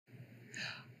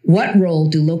What role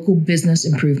do local business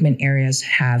improvement areas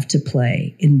have to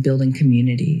play in building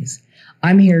communities?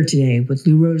 I'm here today with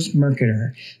Louroz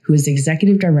Mercader, who is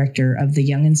Executive Director of the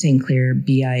Yonge St Clair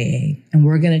BIA, and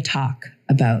we're going to talk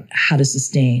about how to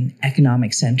sustain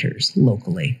economic centers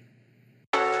locally.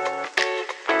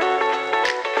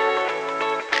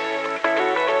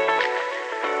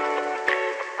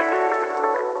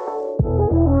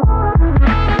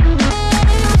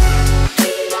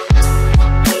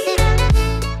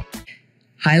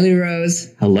 Hi,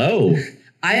 Louroz. Hello.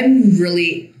 I'm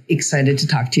really excited to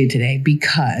talk to you today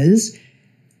because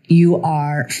you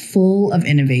are full of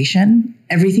innovation.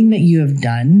 Everything that you have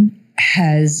done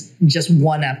has just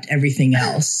one-upped everything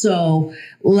else. So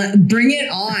bring it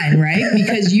on, right?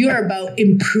 Because you are about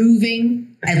improving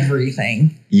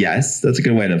everything. Yes, that's a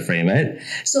good way to frame it.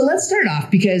 So let's start off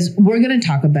because we're going to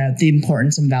talk about the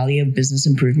importance and value of business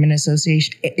improvement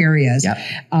association areas. Yep.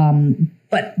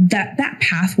 But that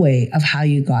pathway of how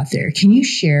you got there, can you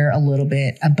share a little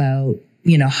bit about,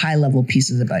 high level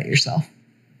pieces about yourself?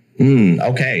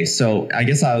 Okay. So I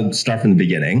guess I'll start from the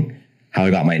beginning. How I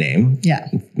got my name. Yeah.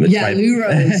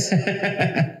 Louroz.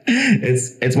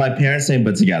 It's my parents' name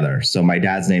put together. So my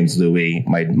dad's name's Louis.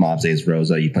 My mom's name is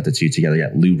Rosa. You put the two together, you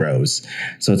get Louroz.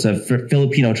 So it's a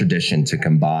Filipino tradition to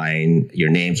combine your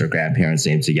names or grandparents'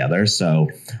 names together. So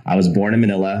I was born in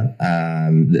Manila,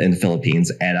 in the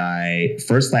Philippines, and I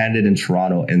first landed in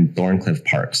Toronto in Thorncliffe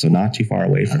Park. So not too far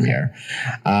away from here.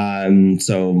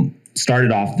 So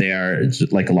started off there,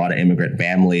 like a lot of immigrant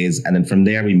families. And then from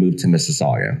there, we moved to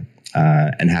Mississauga.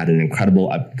 And had an incredible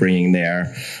upbringing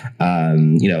there,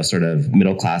 sort of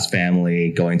middle-class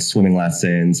family, going to swimming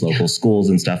lessons, local schools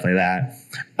and stuff like that.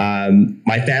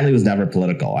 My family was never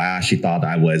political. I actually thought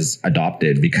I was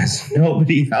adopted because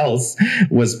nobody else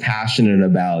was passionate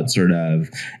about sort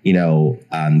of,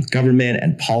 government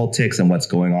and politics and what's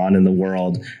going on in the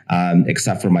world,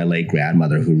 except for my late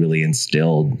grandmother, who really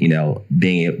instilled,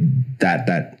 being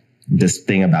this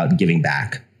thing about giving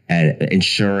back and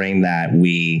ensuring that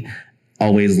we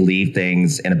always leave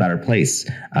things in a better place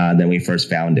than we first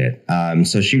found it.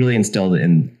 So she really instilled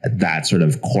in that sort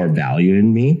of core value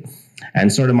in me.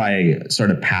 And sort of my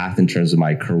path in terms of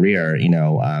my career,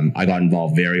 I got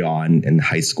involved very on in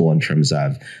high school in terms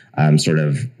of sort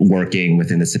of working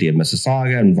within the city of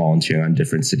Mississauga and volunteering on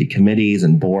different city committees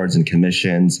and boards and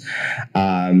commissions.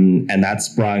 And that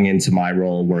sprung into my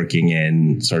role working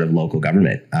in sort of local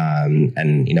government.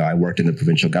 I worked in the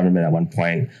provincial government at one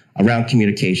point. Around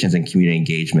communications and community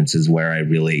engagements is where I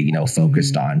really,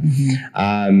 focused on.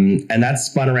 And that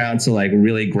spun around to like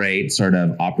really great sort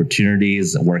of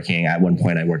opportunities working. At one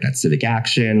point, I worked at Civic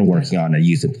Action, working on a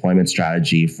youth employment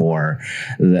strategy for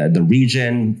the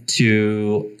region,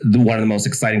 to one of the most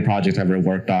exciting projects I've ever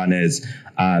worked on is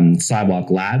Sidewalk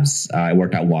Labs. I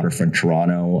worked at Waterfront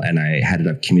Toronto, and I headed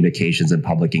up communications and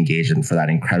public engagement for that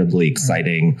incredibly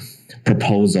exciting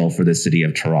proposal for the city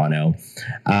of Toronto.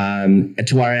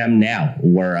 To where I am now,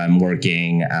 where I'm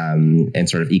working in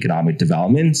sort of economic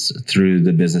developments through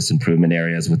the business improvement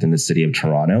areas within the city of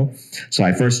Toronto. So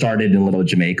I first started in Little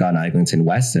Jamaica on Eglinton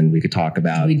West, and we could talk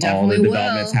about all the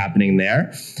developments happening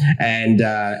there.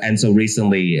 And so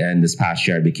recently, and this past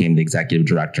year, I became the executive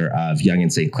director of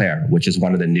Yonge St Clair, which is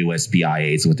one of the newest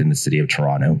BIAs within the city of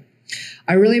Toronto.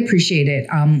 I really appreciate it.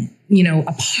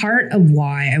 A part of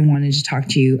why I wanted to talk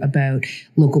to you about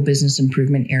local business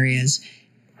improvement areas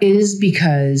is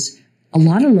because a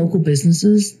lot of local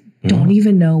businesses don't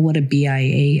even know what a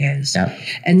BIA is. Yeah.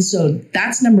 And so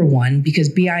that's number one, because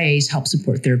BIAs help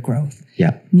support their growth.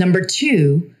 Yeah. Number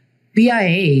two,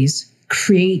 BIAs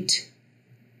create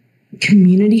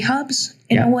community hubs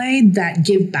in a way that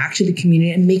give back to the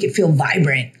community and make it feel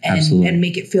vibrant and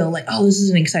make it feel like, oh, this is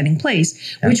an exciting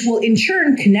place, which will in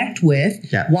turn connect with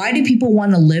why do people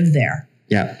want to live there?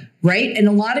 Yeah. Right. And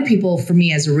a lot of people, for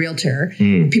me as a realtor,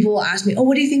 people will ask me, oh,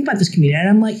 what do you think about this community? And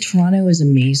I'm like, Toronto is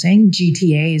amazing.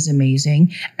 GTA is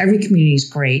amazing. Every community is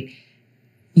great.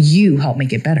 You help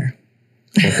make it better.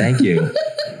 Well, thank you.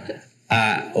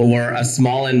 We're a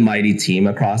small and mighty team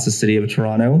across the city of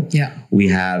Toronto. Yeah. We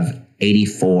have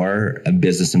 84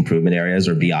 business improvement areas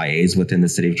or BIAs within the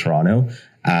city of Toronto.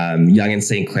 Yonge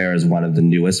St Clair is one of the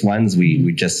newest ones.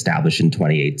 We just established in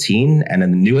 2018. And then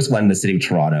the newest one in the city of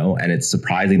Toronto, and it's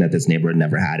surprising that this neighborhood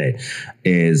never had it,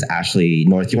 is actually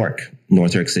North York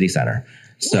City Center.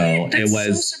 So That's it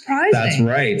was so surprising. That's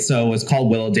right. So it was called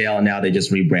Willowdale, and now they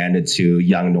just rebranded to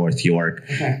Young North York.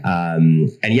 Okay.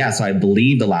 So I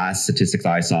believe the last statistics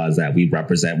I saw is that we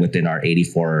represent within our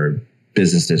 84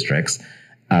 business districts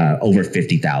over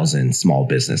 50,000 small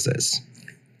businesses.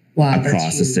 Wow,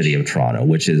 across the city of Toronto,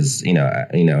 which is,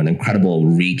 an incredible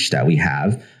reach that we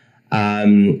have.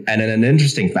 And then an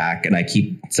interesting fact, and I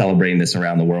keep celebrating this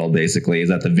around the world basically, is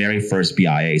that the very first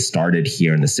BIA started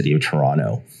here in the city of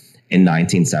Toronto in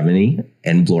 1970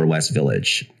 in Bloor West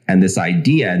Village. And this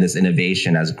idea and this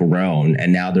innovation has grown,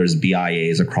 and now there's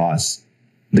BIAs across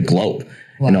the globe.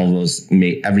 Wow. In almost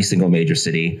every single major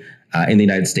city. In the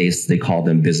United States, they call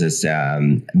them business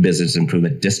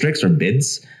improvement districts or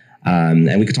BIDs.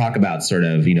 And we could talk about sort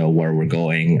of, where we're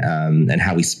going and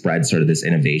how we spread sort of this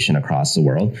innovation across the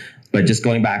world. But just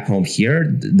going back home here,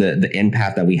 the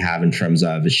impact that we have in terms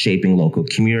of shaping local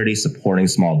communities, supporting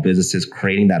small businesses,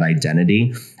 creating that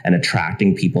identity and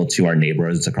attracting people to our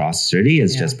neighborhoods across the city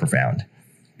is just profound.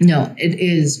 No, it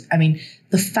is. I mean,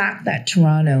 the fact that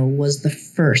Toronto was the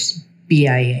first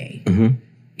BIA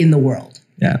in the world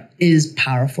is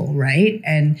powerful, right?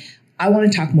 And I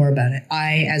want to talk more about it.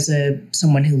 I, as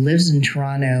someone who lives in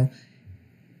Toronto,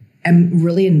 am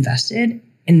really invested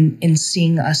in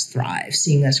seeing us thrive,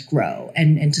 seeing us grow,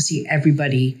 and to see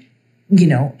everybody,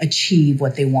 achieve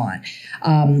what they want.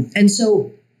 And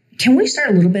so can we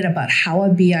start a little bit about how a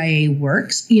BIA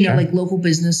works? Sure. Like local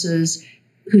businesses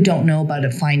who don't know about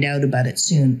it, find out about it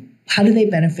soon. How do they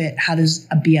benefit? How does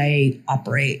a BIA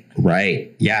operate?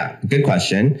 Right. Yeah. Good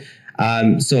question.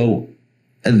 So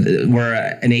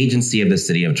we're an agency of the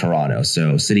city of Toronto.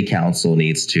 So city council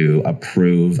needs to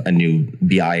approve a new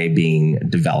BIA being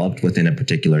developed within a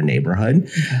particular neighborhood.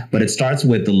 But it starts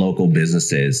with the local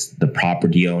businesses, the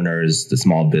property owners, the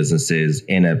small businesses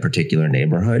in a particular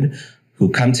neighborhood who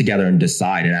come together and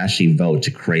decide and actually vote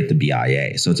to create the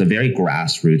BIA. So it's a very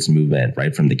grassroots movement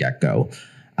right from the get-go.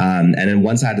 And then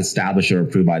once that's established or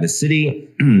approved by the city,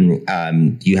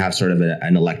 you have sort of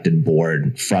an elected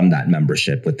board from that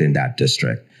membership within that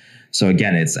district. So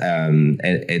again,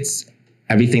 it's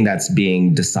everything that's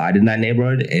being decided in that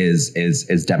neighborhood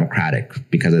is democratic,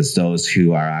 because it's those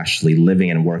who are actually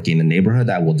living and working in the neighborhood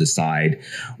that will decide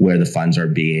where the funds are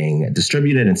being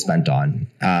distributed and spent on.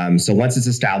 So once it's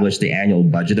established the annual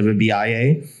budget of a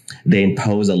BIA, they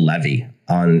impose a levy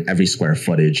on every square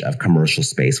footage of commercial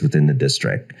space within the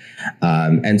district.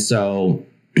 And so,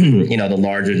 the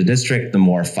larger the district, the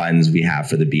more funds we have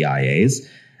for the BIAs.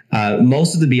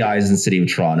 Most of the BIAs in the city of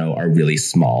Toronto are really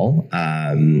small.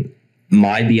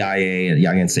 My BIA at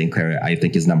Yonge St Clair, I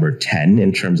think, is number 10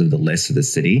 in terms of the list of the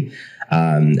city.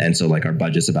 And so our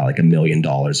budget's about $1 million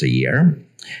a year.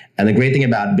 And the great thing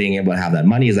about being able to have that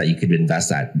money is that you could invest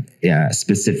that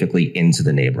specifically into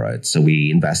the neighborhood. So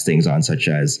we invest things on such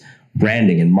as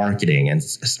branding and marketing and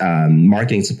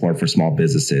marketing support for small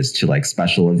businesses to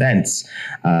special events,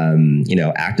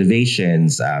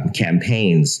 activations,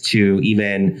 campaigns, to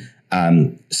even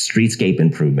streetscape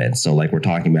improvements. So we're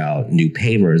talking about new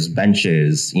pavers,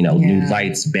 benches, new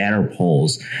lights, banner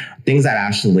poles, things that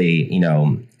actually,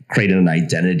 created an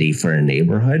identity for a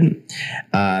neighborhood.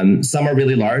 Some are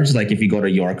really large. Like if you go to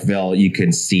Yorkville, you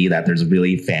can see that there's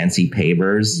really fancy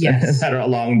pavers that are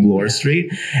along Bloor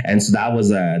Street. And so that was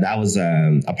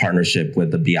a partnership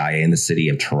with the BIA in the city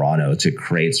of Toronto to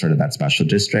create sort of that special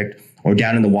district. Or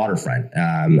down in the Waterfront,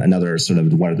 another sort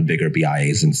of one of the bigger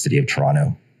BIAs in the city of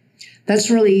Toronto.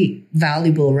 That's really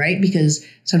valuable, right? Because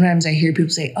sometimes I hear people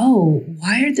say, oh,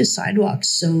 why are the sidewalks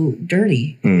so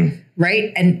dirty?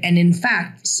 Right? And in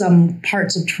fact, some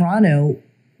parts of Toronto,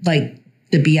 like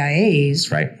the BIAs,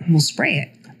 will spray it.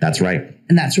 That's right.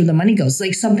 And that's where the money goes.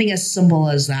 Like something as simple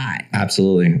as that.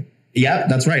 Absolutely. Yeah,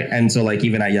 that's right. And so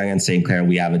even at Yonge St Clair,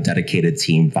 we have a dedicated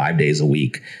team 5 days a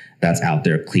week that's out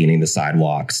there cleaning the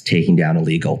sidewalks, taking down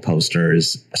illegal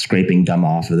posters, scraping gum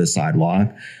off of the sidewalk.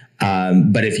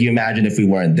 But if you imagine if we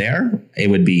weren't there,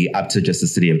 it would be up to just the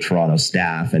city of Toronto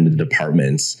staff and the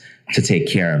departments to take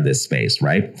care of this space,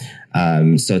 right?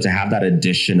 So to have that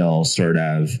additional sort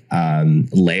of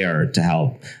layer to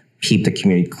help keep the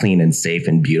community clean and safe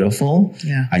and beautiful,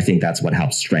 I think that's what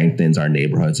helps strengthens our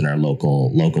neighborhoods and our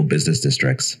local business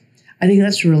districts. I think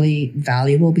that's really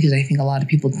valuable because I think a lot of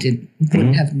people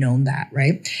wouldn't have known that,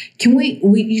 right? Can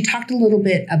you talked a little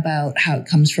bit about how it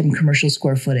comes from commercial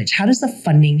square footage. How does the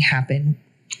funding happen?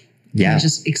 Can you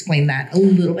just explain that a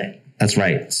little bit? That's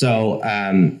right. So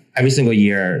every single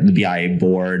year, the BIA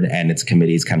board and its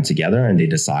committees come together and they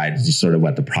decide sort of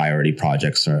what the priority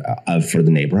projects are for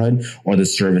the neighborhood or the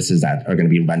services that are going to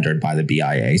be rendered by the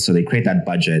BIA. So they create that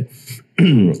budget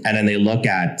and then they look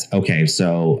at, okay,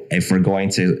 so if we're going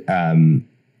to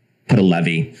put a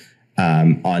levy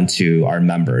onto our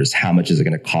members, how much is it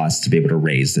going to cost to be able to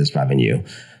raise this revenue?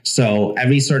 So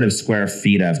every sort of square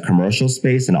feet of commercial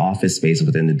space and office space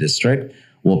within the district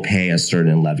will pay a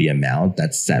certain levy amount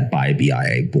that's set by a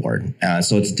BIA board.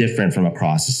 So it's different from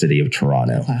across the city of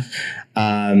Toronto. Okay.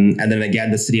 And then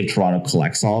again, the city of Toronto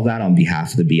collects all of that on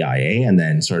behalf of the BIA and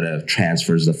then sort of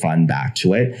transfers the fund back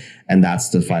to it. And that's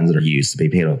the funds that are used to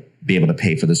be able to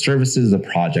pay for the services, the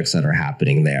projects that are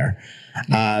happening there.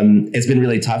 It's been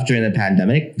really tough during the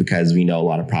pandemic because we know a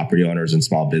lot of property owners and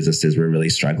small businesses were really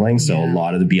struggling. So a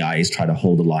lot of the BIAs try to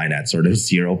hold the line at sort of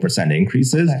 0%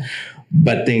 increases. Okay.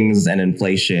 But things and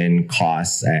inflation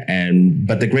costs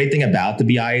but the great thing about the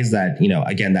BIA is that,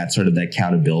 again, that's sort of the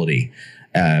accountability.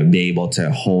 Be able to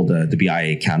hold the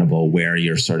BIA accountable where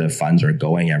your sort of funds are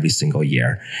going every single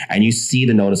year, and you see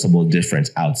the noticeable difference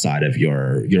outside of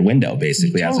your window,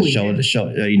 basically, as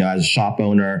a shop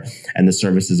owner, and the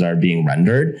services are being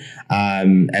rendered.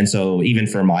 And so even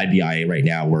for my BIA right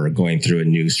now, we're going through a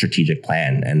new strategic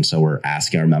plan, and so we're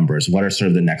asking our members what are sort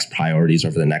of the next priorities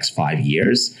over the next 5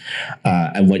 years,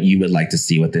 and what you would like to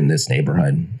see within this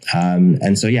neighborhood.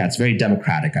 And so it's very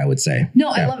democratic, I would say. No,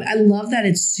 I love that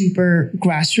it's super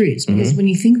grassroots, because when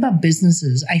you think about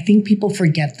businesses, I think people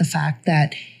forget the fact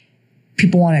that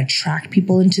people want to attract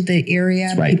people into the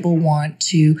area. Right. People want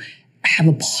to have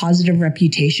a positive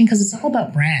reputation because it's all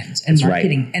about brands and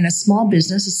marketing. Right. And a small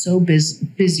business is so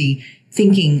busy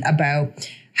thinking about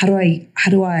how do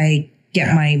I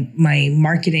get my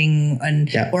marketing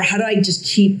or how do I just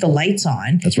keep the lights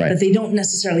on? That's right. But they don't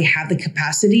necessarily have the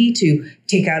capacity to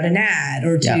take out an ad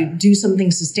or to do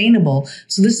something sustainable.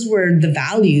 So this is where the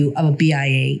value of a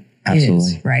BIA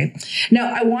is, right?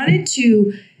 Now, I wanted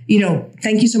to,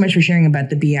 thank you so much for sharing about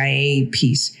the BIA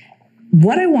piece.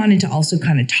 What I wanted to also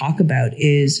kind of talk about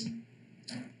is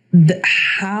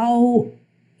how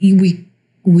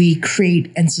we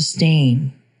create and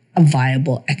sustain a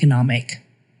viable economic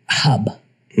hub,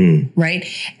 right?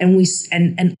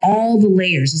 And all the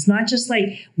layers. It's not just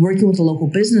like working with the local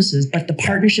businesses, but the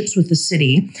partnerships with the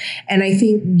city. And I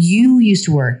think you used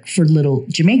to work for Little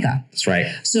Jamaica. That's right.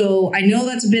 So I know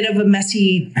that's a bit of a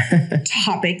messy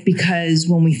topic, because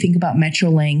when we think about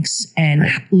Metrolinx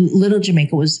and Little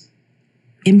Jamaica was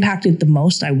impacted the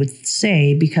most, I would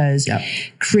say, because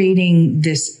creating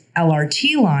this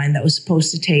LRT line that was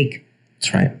supposed to take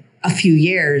a few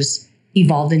years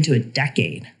evolved into a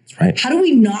decade. Right. How do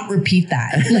we not repeat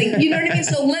that? You know what I mean?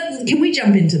 So can we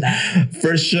jump into that?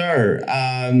 For sure.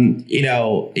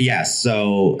 Yes.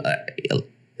 So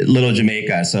Little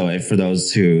Jamaica. So for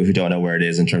those who don't know where it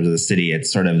is in terms of the city,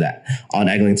 it's sort of that on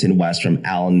Eglinton West from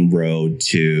Allen Road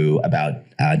to about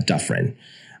Dufferin.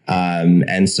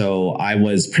 And so I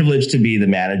was privileged to be the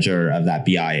manager of that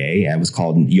BIA. It was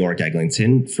called York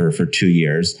Eglinton for 2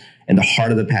 years. In the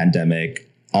heart of the pandemic,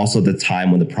 also the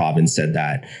time when the province said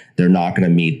that they're not going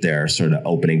to meet their sort of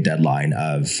opening deadline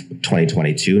of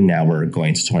 2022. Now we're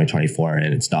going to 2024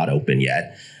 and it's not open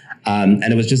yet. And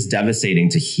it was just devastating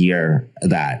to hear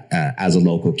that as a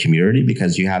local community,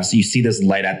 because you see this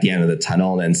light at the end of the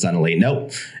tunnel and then suddenly,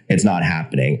 nope, it's not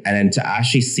happening. And then to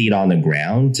actually see it on the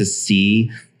ground, to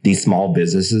see these small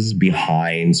businesses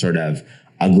behind sort of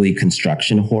ugly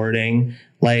construction hoarding,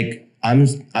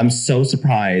 I'm so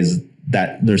surprised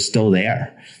that they're still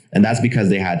there. And that's because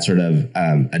they had sort of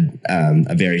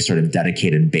a very sort of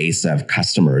dedicated base of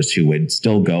customers who would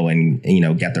still go and,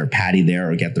 get their patty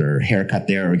there or get their haircut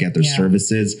there or get their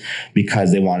services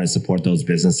because they want to support those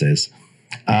businesses.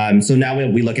 So now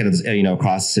we look at it,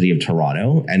 across the city of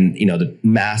Toronto and, the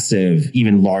massive,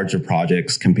 even larger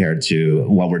projects compared to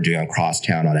what we're doing across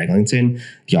town on Eglinton.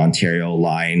 The Ontario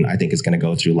line, I think, is going to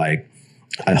go through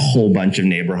a whole bunch of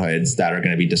neighborhoods that are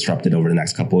going to be disrupted over the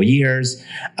next couple of years.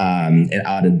 And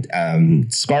out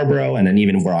in Scarborough, and then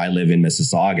even where I live in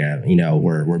Mississauga,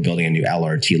 we're building a new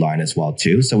LRT line as well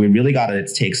too. So we really got to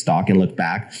take stock and look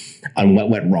back on what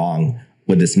went wrong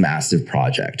with this massive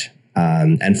project.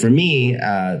 And for me,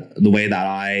 the way that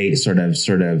I sort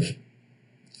of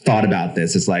thought about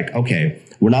this is okay,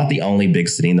 we're not the only big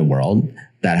city in the world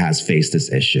that has faced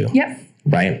this issue. Yep.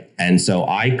 Right. And so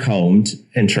I combed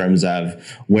in terms of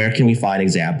where can we find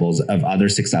examples of other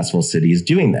successful cities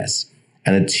doing this.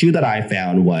 And the two that I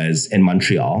found was in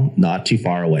Montreal, not too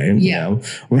far away,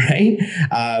 right?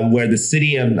 Where the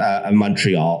city of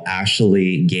Montreal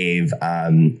actually gave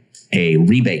a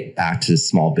rebate back to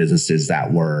small businesses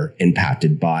that were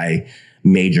impacted by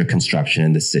major construction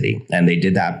in the city. And they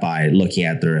did that by looking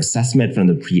at their assessment from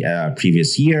the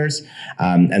previous years.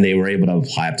 And they were able to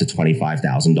apply up to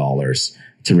 $25,000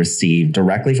 to receive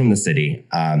directly from the city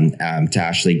to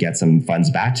actually get some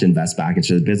funds back to invest back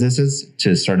into the businesses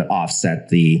to sort of offset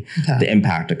the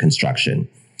impact of construction.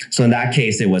 So in that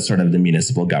case, it was sort of the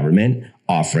municipal government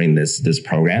offering this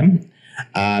program.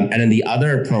 And then the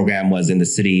other program was in the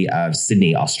city of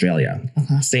Sydney, Australia.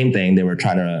 Same thing. They were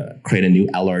trying to create a new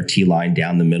LRT line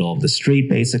down the middle of the street,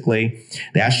 basically.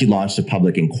 They actually launched a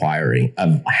public inquiry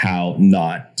of how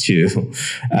not to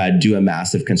do a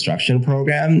massive construction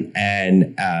program.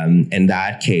 And in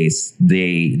that case,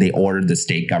 they ordered the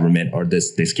state government, or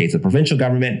this case, the provincial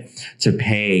government, to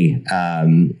pay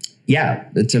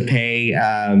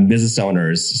business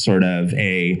owners sort of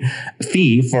a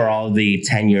fee for all the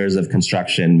 10 years of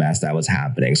construction mess that was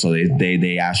happening. So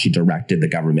they actually directed the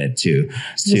government to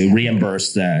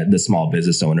reimburse the small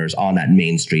business owners on that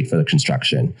main street for the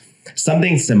construction.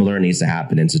 Something similar needs to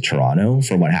happen into Toronto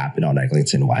for what happened on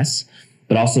Eglinton West,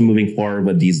 but also moving forward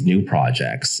with these new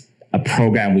projects, a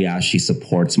program we actually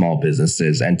support small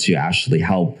businesses and to actually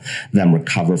help them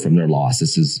recover from their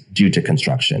losses due to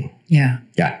construction. Yeah.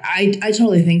 I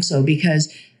totally think so,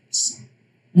 because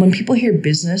when people hear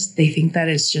business, they think that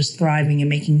it's just thriving and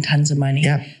making tons of money.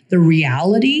 Yeah. The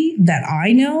reality that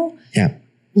I know,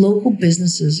 local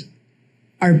businesses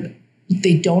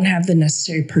they don't have the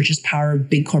necessary purchase power of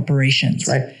big corporations.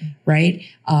 Right?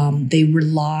 They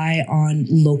rely on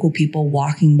local people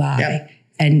walking by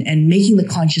and making the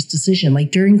conscious decision.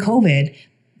 Like during COVID,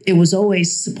 it was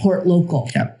always support local.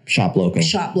 Shop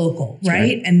local.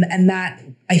 Right? And that,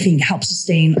 I think, helps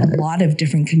sustain a lot of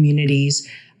different communities,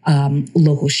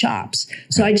 local shops.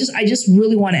 So I just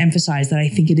really want to emphasize that I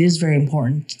think it is very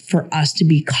important for us to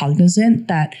be cognizant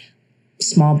that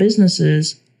small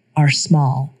businesses are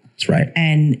small. That's right.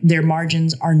 And their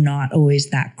margins are not always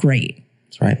that great.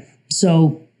 That's right.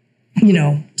 So,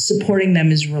 supporting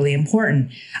them is really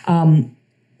important.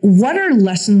 What are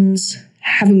lessons,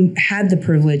 having had the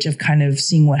privilege of kind of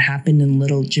seeing what happened in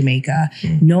Little Jamaica,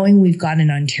 knowing we've got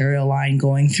an Ontario line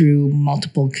going through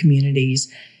multiple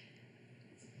communities,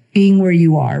 being where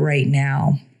you are right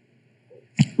now,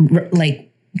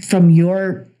 like from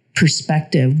your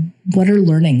perspective, what are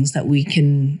learnings that we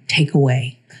can take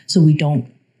away so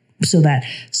that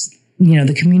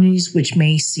the communities which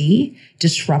may see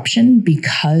disruption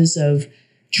because of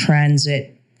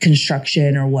transit,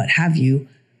 construction, or what have you,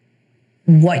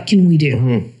 what can we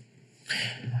do?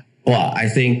 Well, I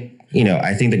think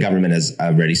the government has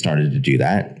already started to do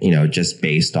that, just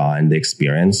based on the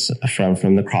experience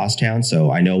from the crosstown.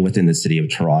 So I know within the city of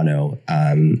Toronto,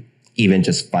 even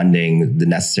just funding the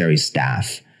necessary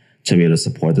staff to be able to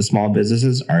support the small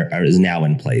businesses is now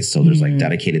in place. So there's like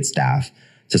dedicated staff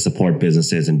to support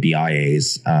businesses and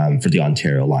BIAs for the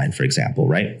Ontario line, for example,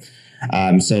 right?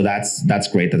 So that's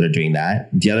great that they're doing that.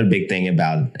 The other big thing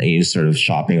about sort of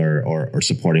shopping or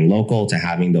supporting local, to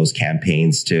having those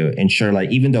campaigns to ensure,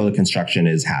 like, even though the construction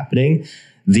is happening,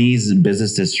 these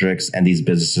business districts and these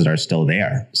businesses are still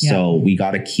there. So we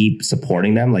got to keep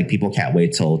supporting them. Like, people can't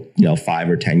wait till 5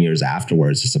 or 10 years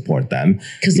afterwards to support them,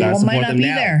 because they might not be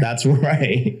there. That's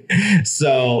right.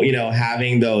 So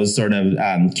having those sort of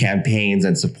campaigns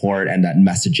and support and that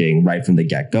messaging right from the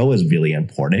get-go is really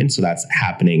important. So that's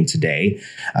happening today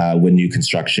with new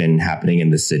construction happening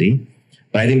in the city.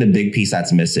 But I think the big piece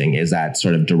that's missing is that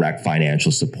sort of direct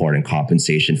financial support and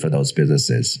compensation for those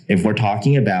businesses. If we're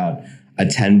talking about a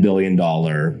 $10 billion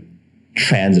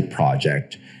transit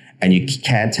project, and you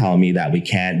can't tell me that we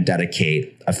can't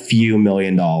dedicate a few $1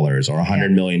 million or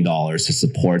 $100 million to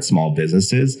support small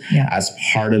businesses as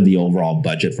part of the overall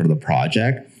budget for the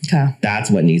project. That's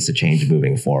what needs to change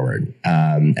moving forward.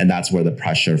 And that's where the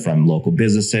pressure from local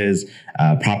businesses,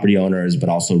 property owners, but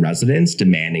also residents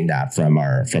demanding that from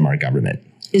our government.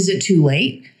 Is it too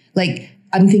late? Like,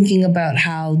 I'm thinking about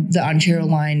how the Ontario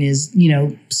line is,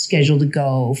 scheduled to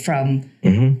go from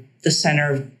the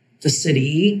center of the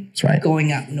city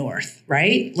going up north,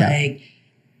 right? Yeah. Like,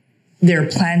 there are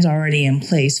plans already in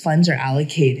place. Funds are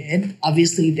allocated.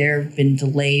 Obviously, there have been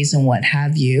delays and what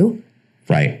have you.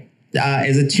 Right.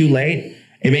 Is it too late?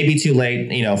 It may be too late,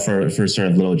 for sort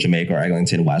of Little Jamaica or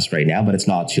Eglinton West right now, but it's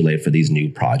not too late for these new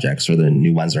projects or the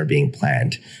new ones that are being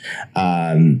planned.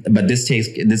 But this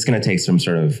is going to take some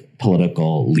sort of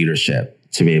political leadership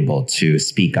to be able to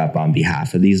speak up on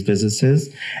behalf of these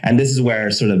businesses. And this is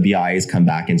where sort of BIAs come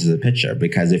back into the picture,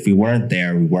 because if we weren't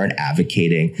there, we weren't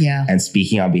advocating and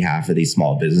speaking on behalf of these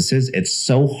small businesses, it's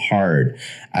so hard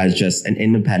as just an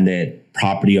independent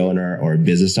property owner or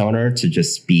business owner to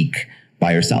just speak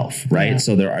by yourself, right? Yeah.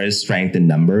 So there is strength in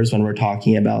numbers when we're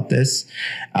talking about this.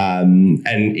 And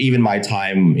even my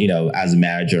time, as a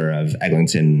manager of York,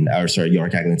 Eglinton,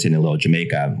 and Little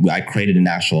Jamaica, I created an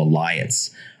actual alliance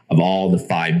of all the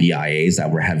 5 BIAs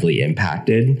that were heavily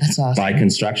impacted by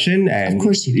construction. And of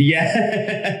course you did.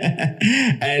 Yeah.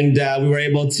 And we were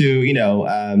able to,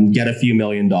 get a few $1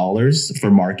 million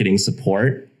for marketing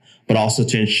support but also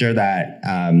to ensure that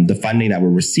the funding that we're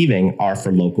receiving are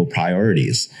for local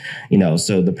priorities.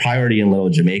 So the priority in Little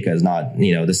Jamaica is not,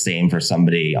 the same for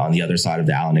somebody on the other side of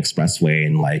the Allen Expressway.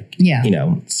 And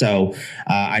so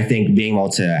I think being able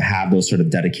to have those sort of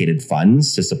dedicated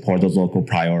funds to support those local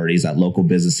priorities that local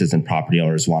businesses and property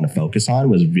owners want to focus on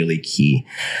was really key.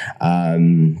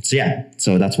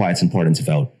 So that's why it's important to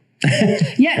vote.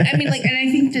 Yeah. I mean, and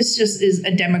I think this just is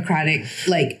a democratic,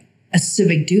 a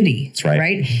civic duty. That's right.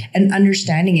 Right. And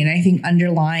understanding it. I think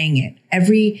underlying it,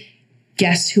 every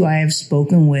guest who I have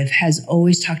spoken with has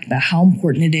always talked about how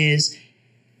important it is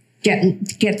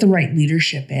get the right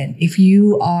leadership in. If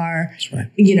you are, that's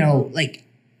right.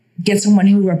 Get someone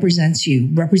who represents you,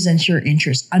 represents your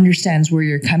interests, understands where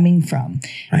you're coming from,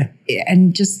 right?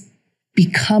 And just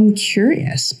become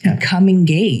curious, become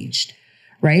engaged,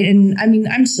 right? And I mean,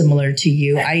 I'm similar to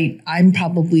you. I'm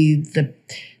probably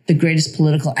the greatest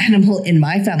political animal in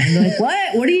my family. They're like,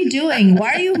 what? What are you doing?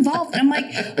 Why are you involved? And I'm like,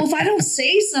 well, if I don't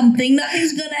say something,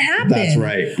 nothing's going to happen. That's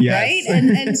right. Yes.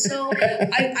 Right. And so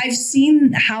I've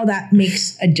seen how that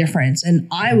makes a difference. And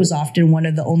I was often one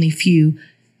of the only few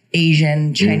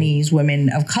Asian, Chinese women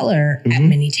of color at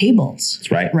many tables.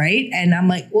 That's right. Right. And I'm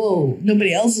like, whoa,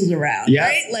 nobody else is around. Yeah.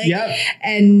 Right.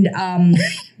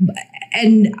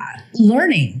 And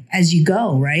learning as you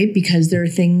go, right? Because there are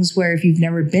things where if you've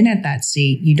never been at that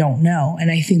seat, you don't know. And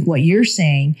I think what you're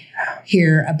saying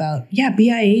here about,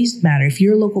 BIAs matter. If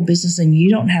you're a local business and you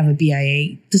don't have a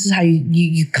BIA, this is how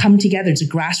you come together. It's a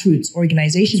grassroots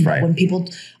organization. Right. But when people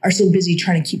are so busy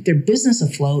trying to keep their business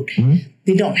afloat,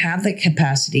 they don't have that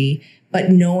capacity. But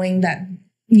knowing that,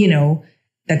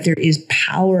 that there is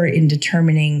power in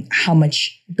determining how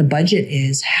much the budget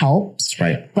is helps.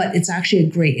 Right. But it's actually a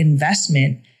great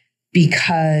investment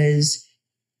because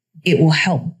it will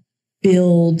help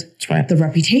build the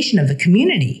reputation of the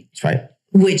community. That's right.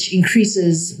 Which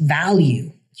increases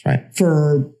value. That's right.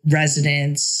 For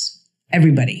residents,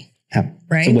 everybody. Yeah.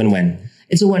 Right. It's a win-win.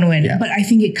 It's a win-win. Yeah. But I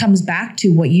think it comes back to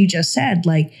what you just said,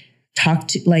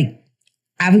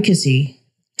 advocacy,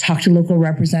 talk to local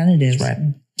representatives. That's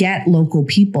right. Get local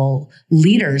people,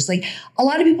 leaders. A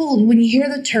lot of people, when you hear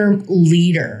the term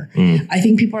leader, I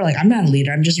think people are like, I'm not a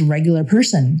leader. I'm just a regular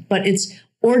person. But it's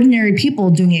ordinary people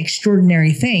doing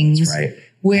extraordinary things. That's right.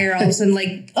 Where all of a sudden,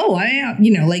 I am,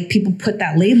 people put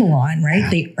that label on, right? Yeah.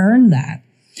 They earn that.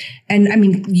 And I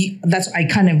mean,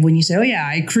 when you say,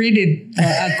 I created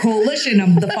a coalition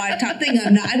of the 5 top thing,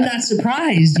 I'm not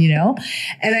surprised, And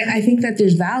I think that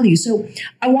there's value. So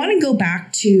I want to go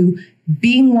back to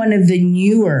being one of the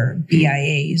newer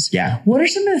BIAs. Yeah. What are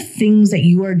some of the things that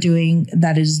you are doing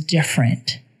that is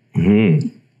different?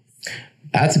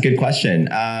 That's a good question.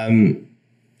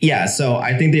 So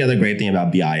I think the other great thing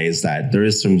about BIA is that there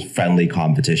is some friendly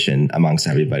competition amongst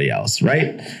everybody else,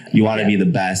 right? You want to be the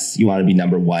best, you want to be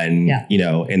number one,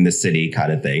 in the city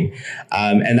kind of thing.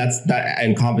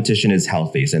 And competition is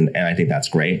healthy. And I think that's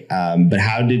great. But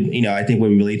how did, I think what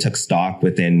really took stock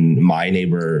within my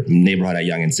neighborhood at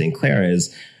Yonge St Clair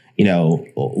is,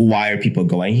 why are people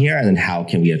going here? And then how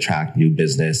can we attract new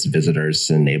business visitors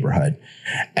to the neighborhood?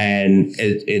 And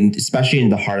especially in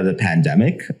the heart of the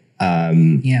pandemic,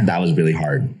 that was really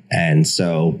hard. And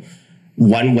so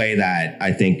one way that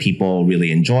I think people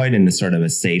really enjoyed in a sort of a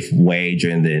safe way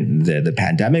during the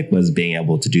pandemic was being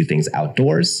able to do things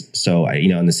outdoors. So,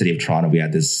 in the city of Toronto, we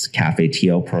had this Cafe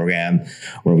TO program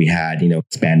where we had,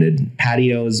 expanded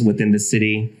patios within the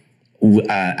city.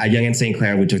 At Yonge St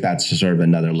Clair, we took that to sort of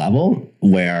another level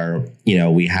where,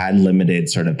 we had limited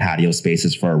sort of patio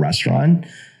spaces for a restaurant.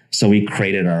 So we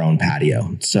created our own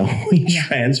patio. So we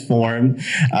transformed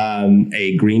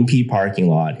a green pea parking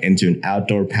lot into an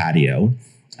outdoor patio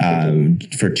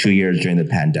for 2 years during the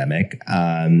pandemic.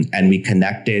 And we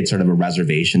connected sort of a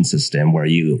reservation system where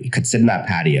you could sit in that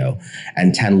patio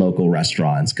and 10 local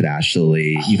restaurants could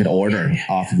you could order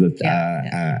off of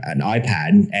an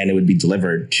iPad and it would be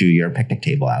delivered to your picnic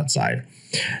table outside.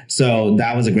 So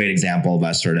that was a great example of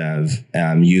us sort of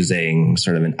using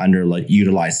sort of an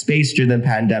underutilized space during the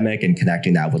pandemic and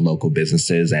connecting that with local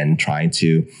businesses and trying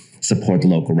to support the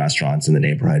local restaurants in the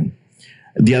neighborhood.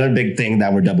 The other big thing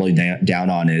that we're doubling down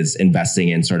on is investing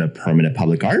in sort of permanent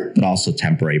public art, but also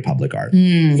temporary public art.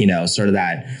 Sort of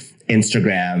that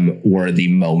Instagram worthy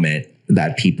moment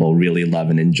that people really love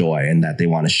and enjoy and that they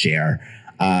want to share.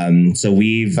 So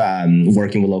we've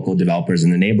working with local developers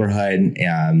in the neighborhood,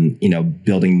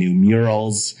 building new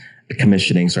murals,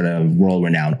 commissioning sort of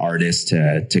world-renowned artists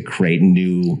to create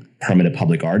new permanent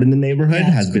public art in the neighborhood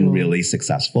has been really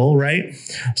successful, right?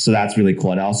 So that's really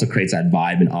cool. And it also creates that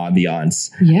vibe and ambiance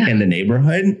in the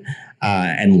neighborhood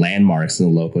and landmarks in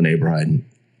the local neighborhood.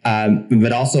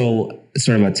 But also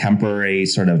sort of a temporary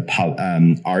sort of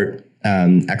art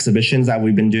exhibitions that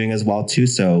we've been doing as well too.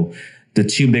 So the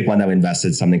two big one that we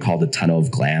invested, something called the Tunnel of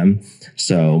Glam.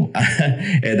 So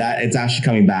it's actually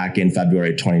coming back in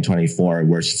February 2024,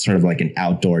 where it's sort of like an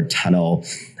outdoor tunnel.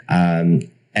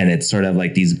 And it's sort of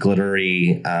like these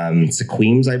glittery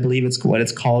sequins, I believe it's what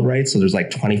it's called, right? So there's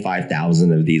like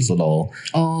 25,000 of these little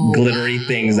glittery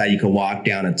things that you can walk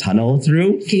down a tunnel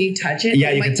through. Can you touch it?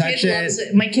 Yeah, you can touch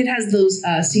it. My kid has those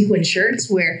sequin shirts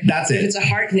where it's a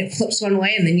heart and it flips one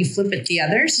way and then you flip it the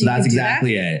other. So that's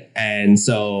exactly it. And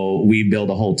so we build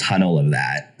a whole tunnel of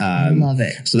that. I love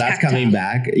it. So that's coming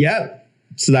back. Yep.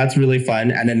 So that's really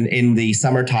fun. And then in the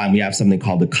summertime, we have something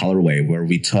called the Colorway, where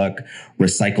we took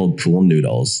recycled pool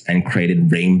noodles and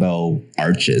created rainbow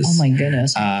arches. Oh my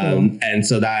goodness. Cool. And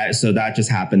so that just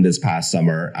happened this past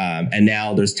summer. And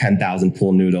now there's 10,000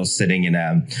 pool noodles sitting in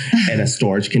a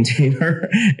storage container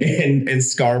in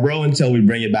Scarborough until we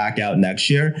bring it back out next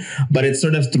year. But it's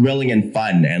sort of thrilling and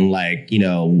fun. And like, you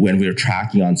know, when we were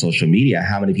tracking on social media,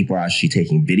 how many people are actually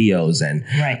taking videos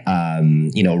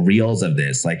and, you know, reels of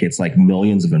this, like it's like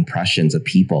millions of impressions of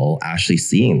people actually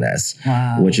seeing this,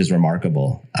 which is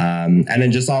remarkable. And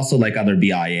then just also like other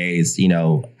BIAs, you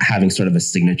know, having sort of a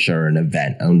signature, an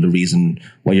event, and the reason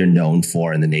what you're known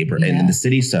for in the neighborhood in the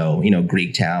city. So, you know,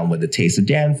 Greektown with the Taste of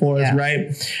Danforth,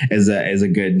 right, is a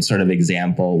good sort of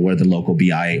example where the local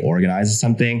BIA organizes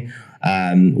something.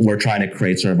 We're trying to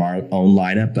create sort of our own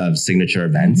lineup of signature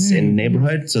events in the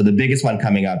neighborhood. So the biggest one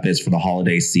coming up is for the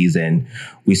holiday season.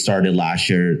 We started last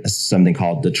year something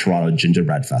called the Toronto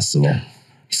Gingerbread Festival.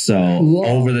 So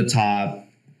over the top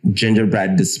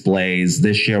gingerbread displays.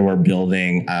 This year we're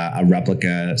building a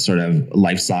replica sort of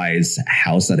life-size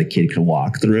house that a kid could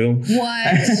walk through.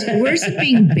 What? Where's it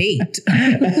being baked?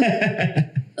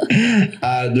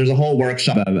 There's a whole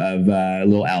workshop of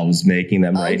little elves making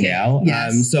them right now.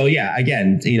 Yes. So yeah,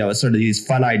 again, you know, it's sort of these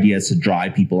fun ideas to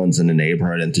drive people into the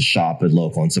neighborhood and to shop at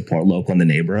local and support local in the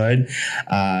neighborhood.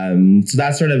 So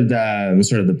that's sort of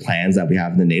the plans that we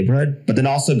have in the neighborhood. But then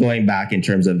also going back in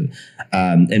terms of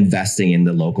investing in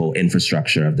the local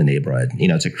infrastructure of the neighborhood, you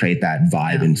know, to create that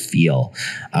vibe and feel.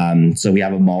 So we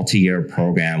have a multi-year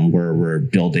program where we're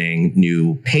building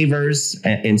new pavers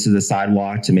into the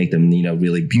sidewalk to make them, you know,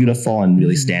 really beautiful and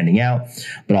really standing out,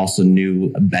 but also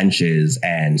new benches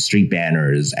and street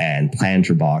banners and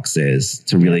planter boxes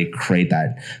to really create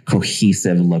that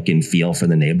cohesive look and feel for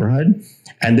the neighborhood.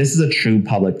 And this is a true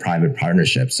public-private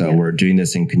partnership. So we're doing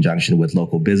this in conjunction with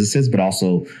local businesses, but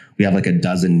also we have like a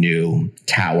dozen new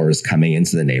towers coming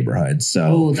into the neighborhood.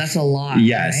 So that's a lot.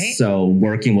 Yes. Right? So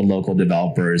working with local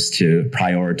developers to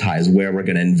prioritize where we're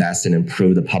going to invest and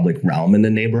improve the public realm in the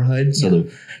neighborhood. So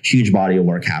the huge body of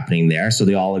work happening there. So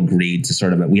they all agreed to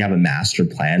sort of, we have a master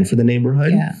plan for the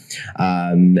neighborhood.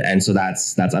 And so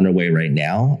that's underway right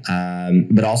now.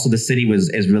 But also the city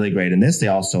is really great in this. They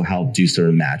also help do sort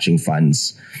of matching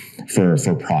funds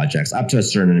for projects up to a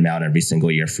certain amount every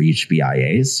single year for each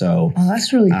BIA. So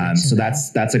that's really good. So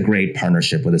that's a great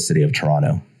partnership with the city of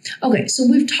Toronto. Okay, so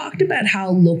we've talked about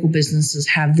how local businesses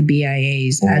have the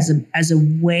BIAs as a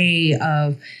way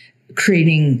of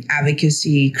creating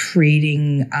advocacy,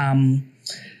 creating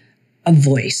a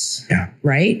voice,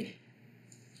 right?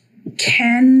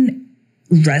 Can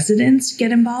residents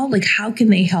get involved? Like, how can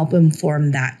they help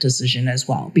inform that decision as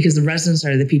well? Because the residents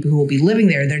are the people who will be living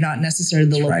there. They're not necessarily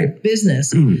the local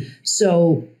business.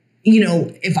 So, you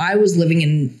know, if I was living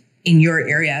in your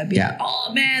area, I'd be like,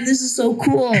 oh man, this is so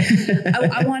cool.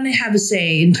 I want to have a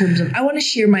say in terms of, I want to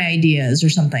share my ideas or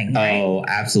something. Right? Oh,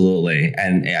 absolutely.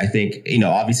 And I think, you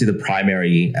know, obviously the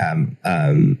primary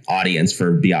audience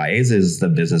for BIAs is the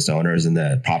business owners and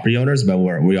the property owners, but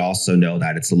we also know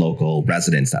that it's the local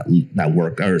residents that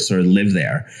work or sort of live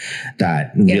there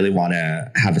that really want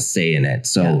to have a say in it.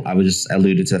 So I would just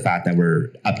alluded to the fact that we're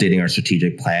updating our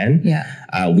strategic plan.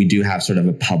 We do have sort of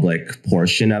a public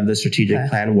portion of the strategic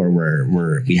plan where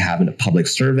we have a public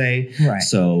survey,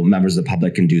 so members of the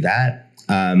public can do that.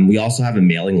 We also have a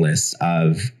mailing list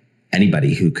of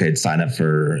anybody who could sign up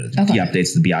for the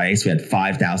updates to the BIA. So we had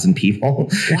 5,000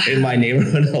 people in my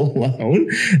neighborhood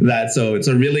alone. So it's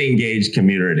a really engaged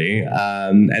community.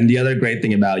 And the other great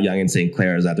thing about Yonge St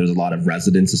Clair is that there's a lot of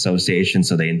residents associations.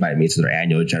 So they invite me to their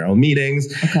annual general meetings.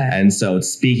 And so it's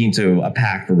speaking to a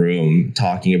packed room,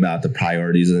 talking about the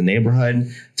priorities of the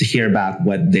neighborhood, to hear about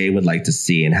what they would like to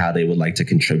see and how they would like to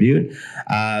contribute.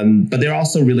 But they're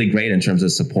also really great in terms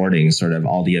of supporting sort of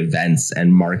all the events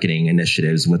and marketing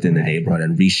initiatives within the the neighborhood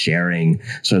and resharing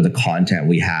sort of the content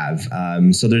we have.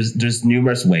 So there's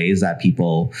numerous ways that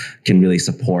people can really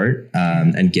support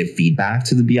and give feedback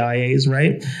to the BIAs,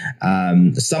 right?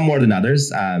 Some more than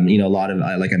others. A lot of,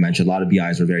 like I mentioned, a lot of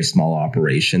BIAs are very small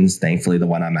operations. Thankfully, the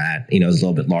one I'm at, is a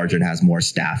little bit larger and has more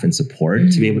staff and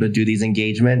support to be able to do these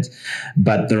engagements.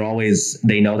 But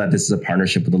they know that this is a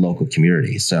partnership with the local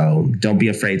community. So don't be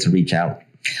afraid to reach out.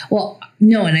 Well,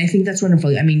 no, and I think that's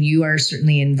wonderful. I mean, you are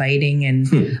certainly inviting, and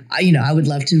I would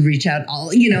love to reach out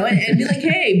and be like,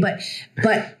 hey,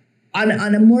 but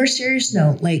on a more serious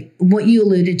note, like what you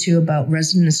alluded to about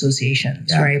resident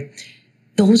associations, right?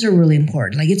 Those are really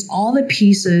important. Like it's all the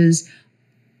pieces,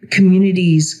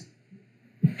 communities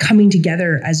coming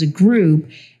together as a group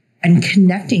and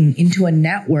connecting into a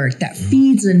network that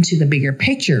feeds into the bigger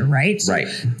picture, right? So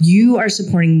you are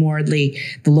supporting more the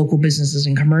local businesses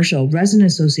and commercial. Resident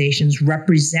associations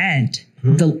represent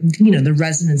the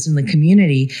residents in the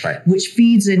community, which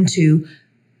feeds into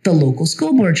the local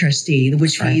school board trustee,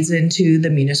 which feeds into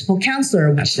the municipal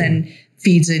councillor, which then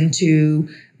feeds into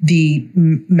the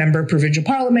member of provincial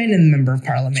parliament and the member of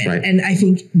parliament. And I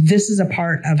think this is a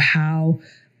part of how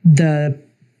the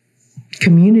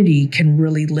community can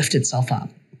really lift itself up,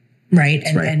 right?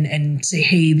 And say,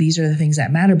 hey, these are the things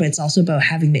that matter. But it's also about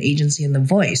having the agency and the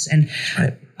voice. And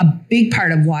a big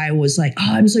part of why I was like,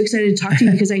 oh, I'm so excited to talk to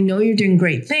you because I know you're doing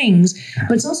great things,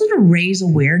 but it's also to raise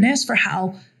awareness for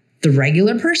how the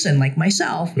regular person like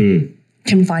myself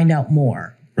can find out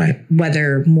more,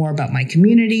 whether more about my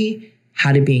community,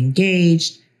 how to be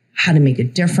engaged, how to make a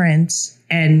difference.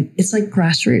 And it's like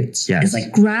grassroots. It's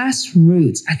like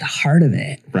grassroots at the heart of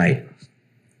it.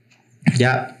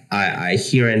 Yeah, I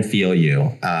hear and feel you.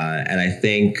 And I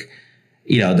think,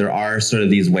 there are sort of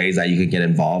these ways that you could get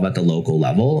involved at the local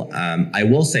level. I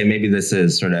will say maybe this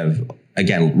is sort of,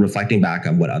 again, reflecting back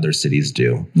on what other cities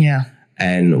do.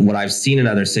 And what I've seen in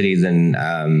other cities, and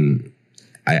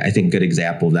I think a good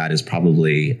example of that is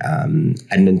probably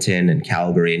Edmonton and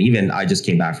Calgary. And even I just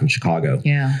came back from Chicago.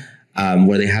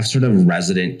 Where they have sort of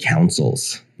resident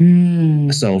councils.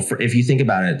 So if you think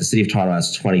about it, the city of Toronto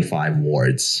has 25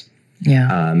 wards.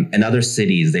 In other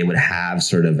cities, they would have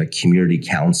sort of a community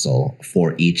council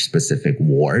for each specific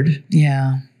ward.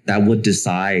 That would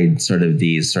decide sort of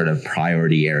these sort of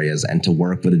priority areas and to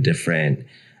work with the different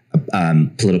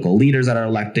political leaders that are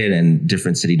elected and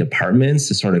different city departments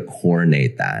to sort of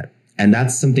coordinate that. And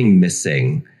that's something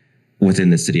missing within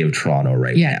the city of Toronto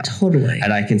right now. Totally.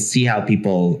 And I can see how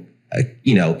people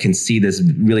can see this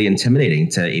really intimidating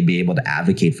to be able to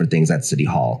advocate for things at City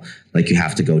Hall. Like you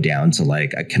have to go down to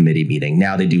like a committee meeting.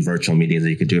 Now they do virtual meetings that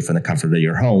you could do it from the comfort of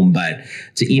your home, but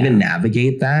to even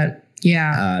navigate that.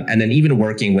 And then even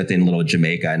working within Little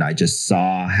Jamaica, and I just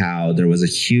saw how there was a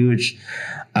huge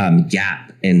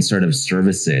gap in sort of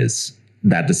services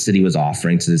that the city was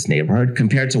offering to this neighborhood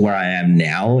compared to where I am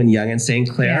now in Yonge St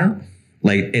Clair.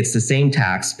 Like it's the same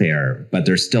taxpayer, but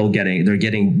they're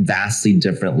getting vastly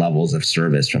different levels of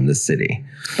service from the city.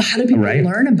 But how do people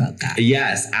learn about that?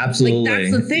 Yes, absolutely.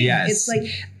 Like that's the thing. It's like,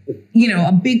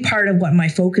 a big part of what my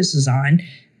focus is on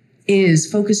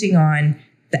is focusing on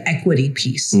the equity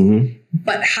piece.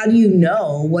 But how do you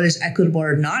know what is equitable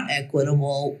or not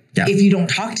equitable if you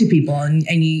don't talk to people and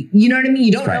you know what I mean?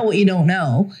 You don't know what you don't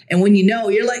know. And when you know,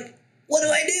 you're like, what do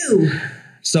I do?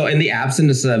 So in the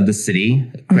absence of the city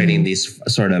creating these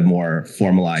sort of more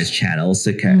formalized channels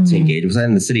to engage with,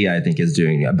 and the city, I think, is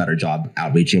doing a better job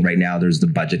outreaching right now. There's the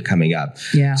budget coming up.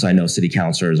 So I know city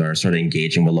councilors are sort of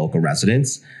engaging with local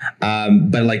residents.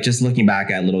 But like just looking back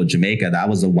at Little Jamaica, that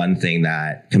was the one thing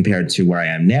that compared to where I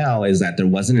am now is that there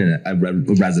wasn't a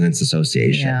residents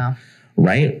association.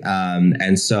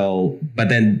 And so, but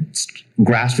then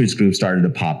grassroots groups started to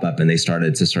pop up and they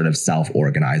started to sort of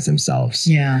self-organize themselves.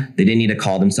 They didn't need to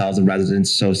call themselves a residents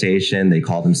association. They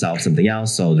called themselves something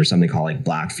else. So there's something called like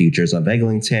Black Futures of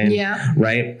Eglinton.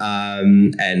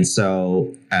 And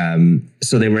so,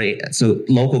 so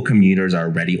local commuters are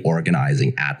already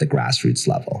organizing at the grassroots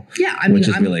level. Which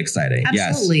is really exciting.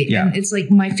 Absolutely. And it's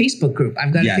like my Facebook group.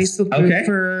 I've got a Facebook group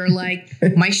for like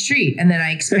my street. And then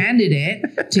I expanded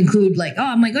it to include like,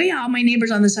 all my neighbors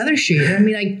on this other street. And I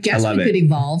mean, I guess we could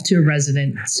evolve to a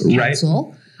residents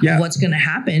council of what's going to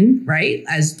happen, right?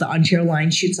 As the Ontario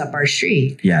line shoots up our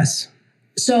street.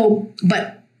 So,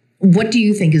 but what do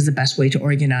you think is the best way to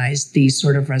organize these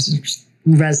sort of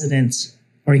residents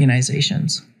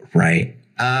organizations?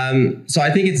 So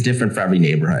I think it's different for every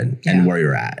neighborhood and where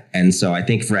you're at. And so I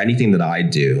think for anything that I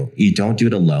do, you don't do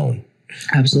it alone.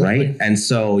 And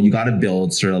so you got to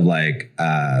build sort of like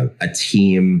a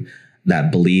team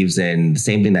that believes in the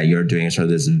same thing that you're doing, sort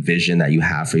of this vision that you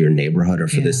have for your neighborhood or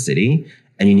for the city.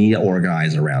 and you need to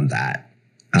organize around that.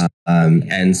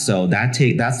 And so that's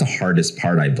the hardest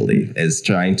part, I believe, is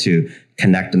trying to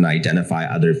connect and identify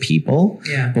other people.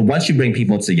 Yeah. But once you bring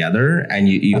people together and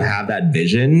you have that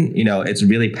vision, it's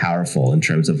really powerful in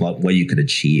terms of what you could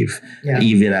achieve,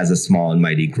 even as a small and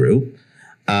mighty group.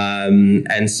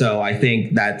 And so I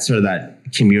think that sort of that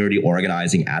community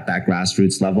organizing at that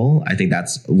grassroots level, I think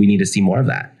we need to see more of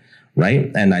that.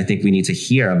 Right. And I think we need to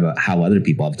hear about how other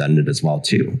people have done it as well,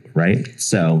 too. Right.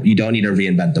 So you don't need to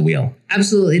reinvent the wheel.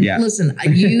 Absolutely. Yeah. Listen, I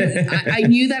knew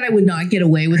that I would not get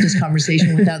away with this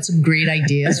conversation without some great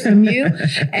ideas from you.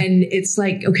 And it's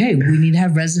like, okay, we need to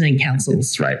have resident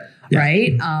councils. That's right. Yeah.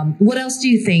 Right. What else do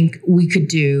you think we could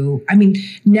do? I mean,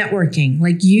 networking,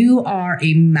 like you are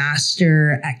a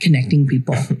master at connecting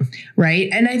people, right?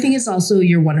 And I think it's also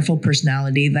your wonderful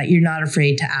personality that you're not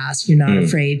afraid to ask. You're not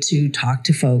afraid to talk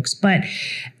to folks. But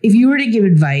if you were to give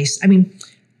advice, I mean,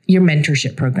 your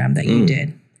mentorship program that you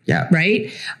did. Yeah. Right.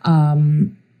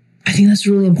 I think that's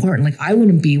really important. Like I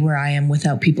wouldn't be where I am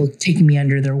without people taking me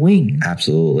under their wing.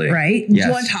 Absolutely. Right. Yes. Do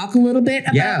you want to talk a little bit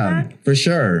about that? For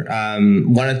sure.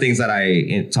 One of the things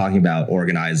that talking about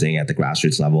organizing at the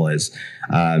grassroots level is,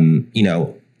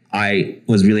 I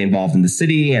was really involved in the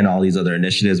city and all these other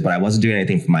initiatives, but I wasn't doing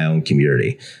anything for my own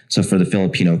community. So for the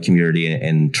Filipino community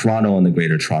in Toronto and the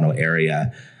greater Toronto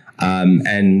area,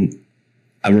 and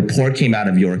a report came out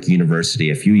of York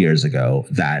University a few years ago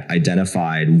that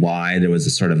identified why there was a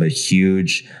sort of a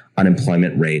huge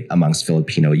unemployment rate amongst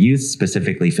Filipino youth,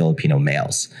 specifically Filipino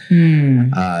males.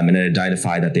 And it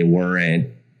identified that they weren't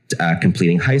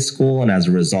completing high school, and as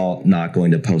a result, not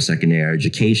going to post-secondary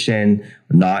education,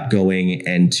 not going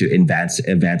into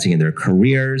advancing in their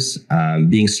careers,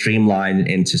 being streamlined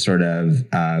into sort of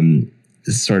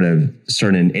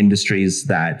certain industries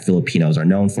that Filipinos are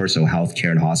known for, so healthcare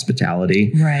and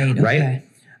hospitality. Right. Okay.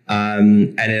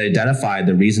 And it identified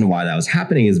the reason why that was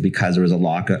happening is because there was a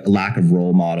lack of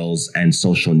role models and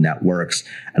social networks,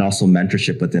 and also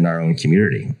mentorship within our own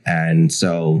community. And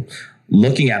so,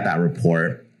 looking at that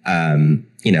report, a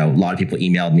lot of people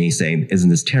emailed me saying, "Isn't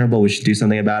this terrible? We should do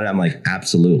something about it." I'm like,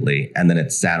 absolutely. And then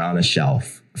it sat on a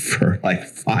shelf for like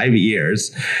 5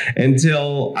 years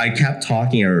until I kept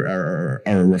talking or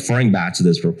referring back to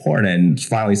this report. And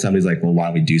finally somebody's like, well, why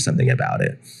don't we do something about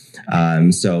it?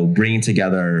 So bringing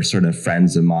together sort of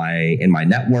friends in my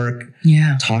network,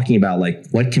 talking about like,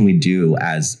 what can we do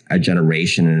as a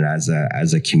generation and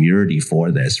as a community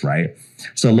for this, right?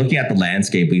 So looking at the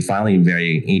landscape, we finally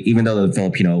even though the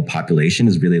Filipino population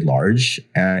is really large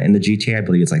in the GTA, I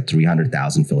believe it's like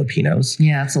 300,000 Filipinos.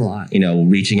 Yeah, that's a lot.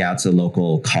 Reaching out to the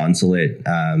local consulate,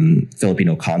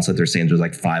 Filipino consulate, they're saying there's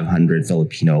like 500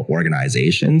 Filipino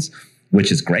organizations,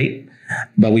 which is great.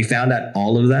 But we found that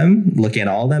looking at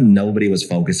all of them, nobody was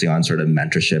focusing on sort of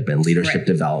mentorship and leadership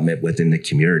development within the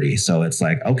community. So it's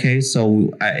like, okay,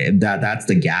 so that's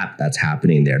the gap that's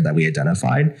happening there that we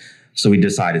identified. So we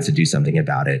decided to do something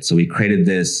about it. So we created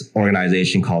this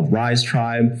organization called Rise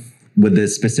Tribe with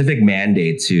this specific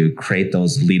mandate to create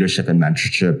those leadership and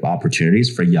mentorship opportunities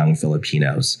for young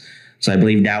Filipinos. So I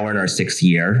believe now we're in our 6th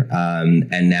year.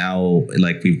 And now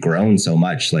like we've grown so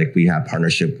much, like we have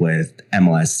partnership with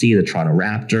MLSC, the Toronto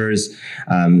Raptors.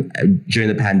 During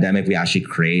the pandemic, we actually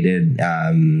created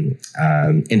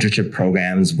internship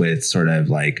programs with sort of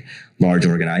like large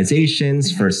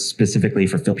organizations specifically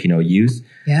for Filipino youth.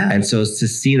 Yeah. And so to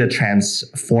see the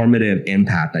transformative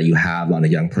impact that you have on a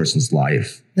young person's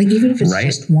life. Like even if it's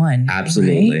just one.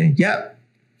 Absolutely. Right? Yeah.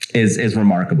 Is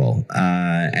remarkable.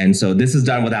 And so this is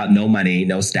done without no money,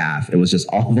 no staff. It was just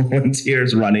all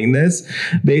volunteers running this,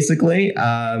 basically.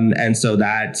 And so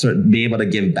that sort of be able to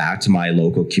give back to my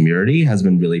local community has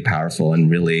been really powerful and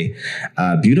really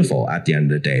beautiful at the end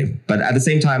of the day. But at the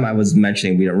same time, I was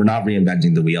mentioning we're not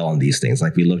reinventing the wheel on these things.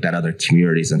 Like we looked at other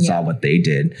communities and saw what they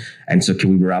did. And so can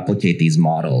we replicate these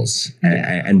models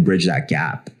and bridge that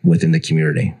gap within the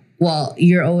community? Well,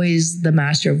 you're always the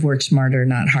master of work smarter,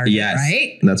 not harder,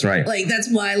 right? That's right. Like,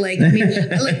 that's why, like, I mean,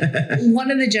 like one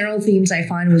of the general themes I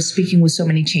find was speaking with so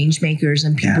many change makers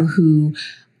and people who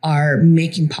are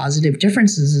making positive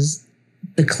differences is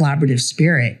the collaborative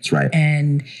spirit. That's right.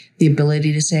 And the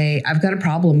ability to say, I've got a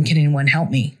problem. Can anyone help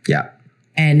me? Yeah.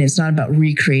 And it's not about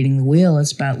recreating the wheel.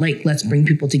 It's about like, let's bring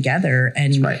people together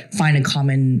and find a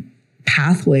common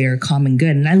pathway or common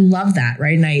good. And I love that,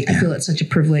 right? And I feel it's such a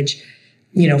privilege,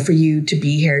 for you to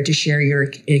be here to share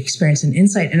your experience and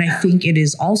insight. And I think it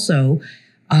is also,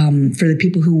 for the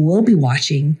people who will be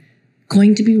watching,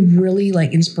 going to be really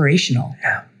like inspirational.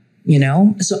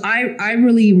 Yeah. So I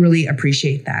really, really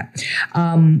appreciate that.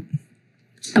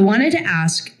 I wanted to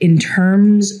ask in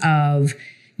terms of,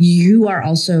 You are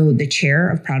also the chair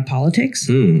of Proud Politics.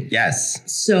 Yes.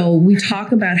 So we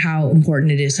talk about how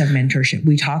important it is to have mentorship.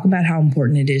 We talk about how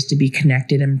important it is to be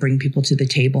connected and bring people to the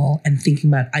table and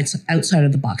thinking about outside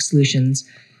of the box solutions,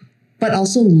 but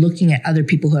also looking at other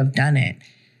people who have done it.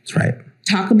 That's right.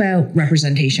 Talk about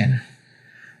representation.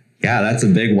 Yeah, that's a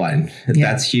big one.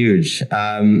 Yeah. That's huge.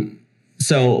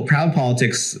 So Proud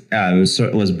Politics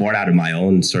was born out of my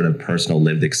own sort of personal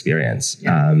lived experience.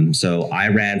 Yeah. So I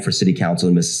ran for city council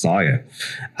in Mississauga.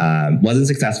 Wasn't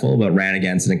successful, but ran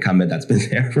against an incumbent that's been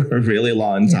there for a really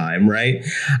long time, right?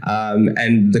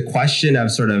 And the question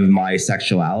of sort of my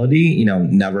sexuality,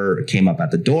 never came up at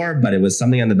the door, but it was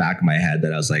something in the back of my head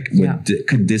that I was like,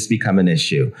 could this become an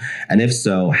issue? And if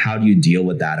so, how do you deal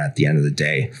with that at the end of the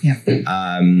day? Yeah.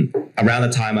 Around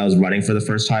the time I was running for the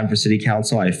first time for city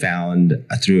council, I found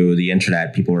through the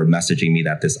internet, people were messaging me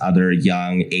that this other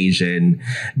young Asian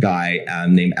guy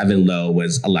named Evan Lowe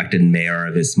was elected mayor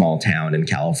of his small town in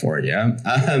California.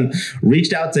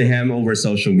 Reached out to him over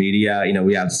social media.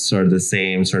 We have sort of the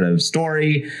same sort of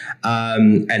story.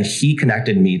 And he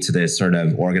connected me to this sort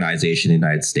of organization in the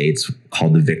United States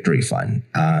called the Victory Fund.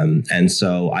 And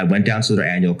so I went down to their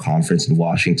annual conference in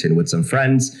Washington with some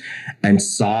friends and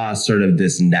saw sort of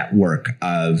this network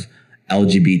of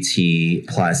LGBT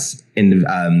plus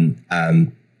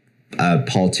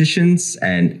politicians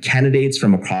and candidates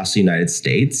from across the United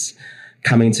States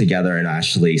coming together and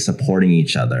actually supporting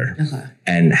each other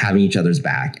and having each other's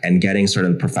back and getting sort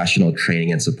of professional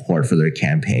training and support for their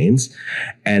campaigns.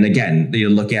 And again, you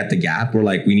look at the gap, we're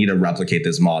like, we need to replicate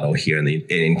this model here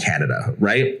in Canada,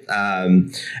 right?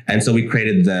 And so we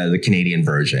created the Canadian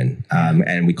version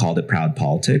and we called it Proud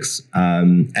Politics.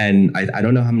 And I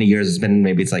don't know how many years it's been,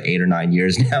 maybe it's like 8 or 9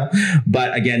 years now.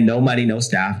 But again, no money, no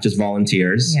staff, just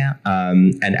volunteers. Yeah.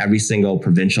 And every single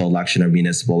provincial election or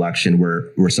municipal election,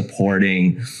 we're supporting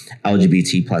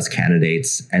LGBT plus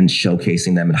candidates and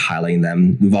showcasing them and highlighting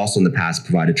them. We've also in the past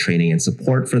provided training and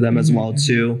support for them as well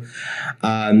too.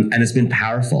 And it's been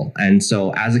powerful. And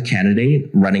so as a candidate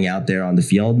running out there on the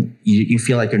field, you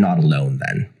feel like you're not alone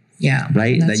then. Yeah.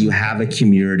 Right. That you have a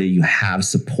community, you have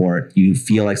support, you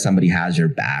feel like somebody has your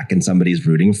back and somebody's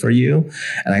rooting for you.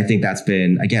 And I think that's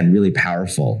been, again, really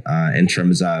powerful in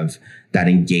terms of that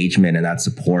engagement and that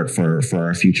support for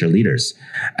our future leaders.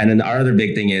 And then our other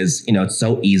big thing is, it's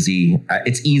so easy.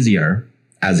 It's easier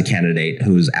as a candidate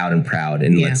who's out and proud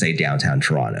in, let's say, downtown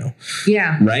Toronto.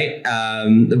 Yeah. Right.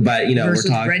 But, versus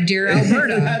we're talking Red Deer,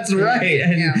 Alberta. That's right.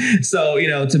 And so,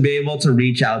 to be able to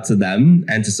reach out to them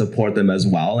and to support them as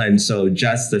well. And so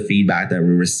just the feedback that we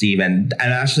receive and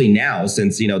actually now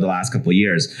since, the last couple of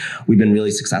years, we've been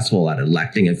really successful at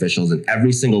electing officials in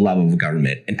every single level of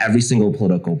government in every single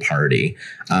political party.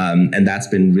 And that's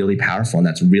been really powerful. And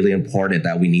that's really important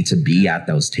that we need to be at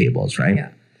those tables. Right. Yeah.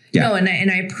 Yeah. No, and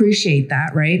I appreciate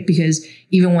that, right? Because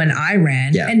even when I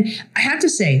ran, and I have to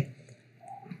say,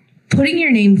 putting your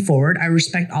name forward, I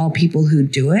respect all people who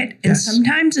do it. And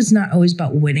sometimes it's not always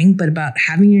about winning, but about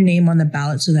having your name on the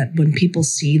ballot so that when people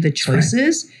see the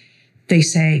choices, they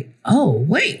say, oh,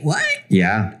 wait, what?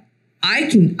 Yeah. I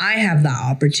have that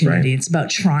opportunity. Right. It's about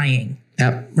trying.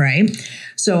 Yep. Right.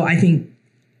 So I think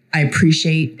I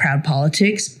appreciate Proud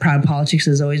Politics. Proud Politics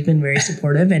has always been very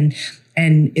supportive and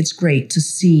it's great to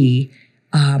see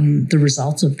the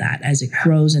results of that as it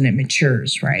grows and it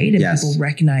matures, right? And people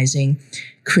recognizing,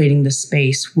 creating the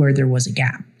space where there was a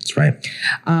gap. That's right.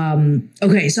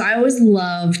 Okay, so I always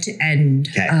love to end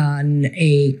on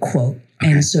a quote.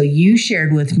 Okay. And so you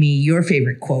shared with me your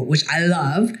favorite quote, which I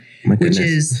love, which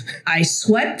is, I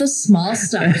sweat the small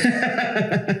stuff.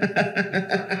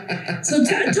 So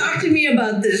talk to me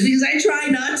about this, because I try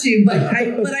not to, but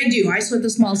I do. I sweat the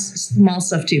small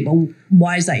stuff too. But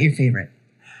why is that your favorite?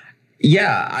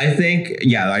 Yeah, I think,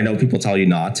 I know people tell you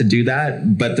not to do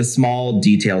that, but the small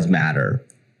details matter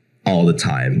all the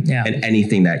time in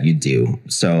anything that you do.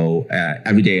 So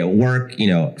every day at work,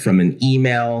 from an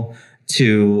email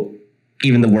to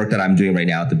even the work that I'm doing right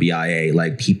now at the BIA,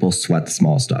 like people sweat the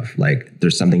small stuff. Like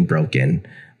there's something broken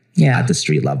at the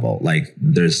street level. Like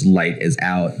there's light is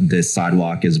out, this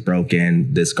sidewalk is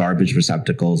broken, this garbage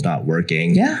receptacle is not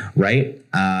working. Yeah. Right.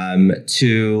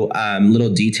 To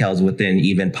little details within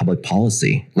even public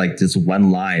policy, like this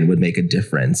one line would make a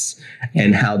difference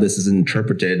in how this is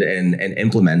interpreted and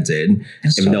implemented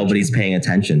if nobody's paying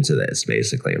attention to this,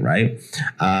 basically, right?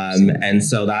 And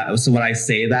so when I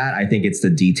say that, I think it's the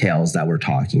details that we're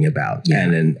talking about,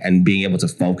 and being able to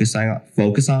focus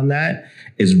on that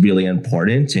is really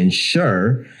important to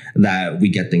ensure that we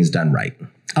get things done right.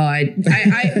 Oh, I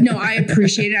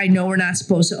appreciate it. I know we're not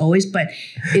supposed to always, but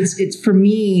it's for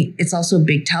me, it's also a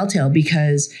big telltale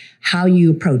because how you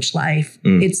approach life.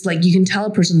 It's like you can tell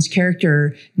a person's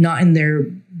character not in their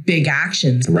big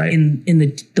actions, but in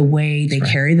the way they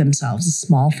carry themselves, the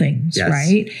small things,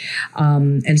 right?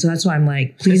 And so that's why I'm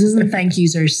like, pleases and thank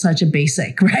yous are such a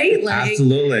basic, right? Like,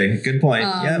 absolutely. Good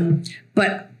point.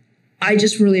 But I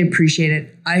just really appreciate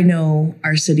it. I know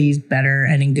our city's better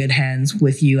and in good hands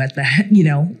with you at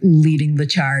the, leading the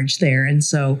charge there. And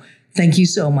so thank you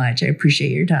so much. I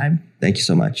appreciate your time. Thank you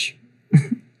so much.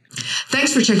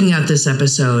 Thanks for checking out this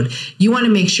episode. You want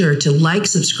to make sure to like,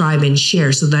 subscribe, and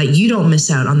share so that you don't miss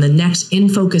out on the next In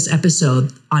Focus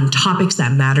episode on topics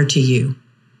that matter to you.